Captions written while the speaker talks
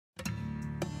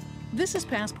This is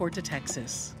Passport to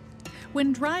Texas.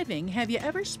 When driving, have you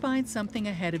ever spied something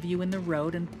ahead of you in the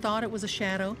road and thought it was a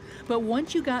shadow, but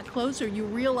once you got closer, you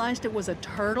realized it was a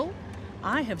turtle?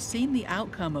 I have seen the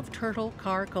outcome of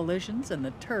turtle-car collisions, and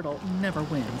the turtle never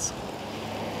wins.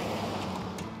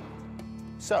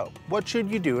 So, what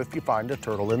should you do if you find a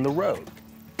turtle in the road?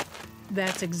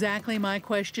 That's exactly my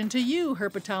question to you,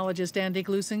 herpetologist Andy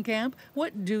Glusenkamp.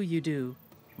 What do you do?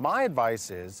 My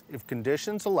advice is, if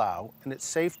conditions allow and it's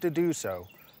safe to do so,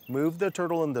 move the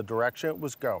turtle in the direction it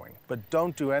was going, but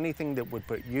don't do anything that would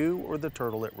put you or the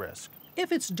turtle at risk.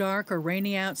 If it's dark or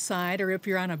rainy outside, or if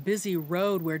you're on a busy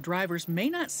road where drivers may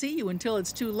not see you until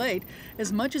it's too late,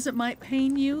 as much as it might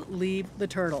pain you, leave the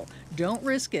turtle. Don't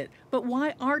risk it. But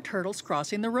why are turtles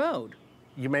crossing the road?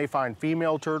 You may find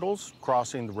female turtles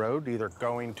crossing the road, either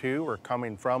going to or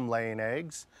coming from laying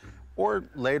eggs. Or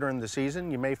later in the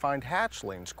season, you may find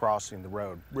hatchlings crossing the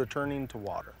road, returning to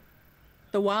water.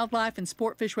 The Wildlife and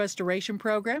Sportfish Restoration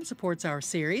Program supports our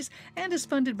series and is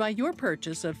funded by your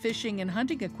purchase of fishing and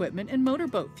hunting equipment and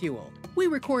motorboat fuel. We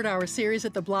record our series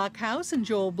at the Block House, and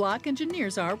Joel Block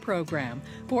engineers our program.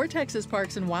 For Texas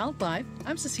Parks and Wildlife,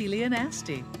 I'm Cecilia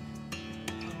Nasty.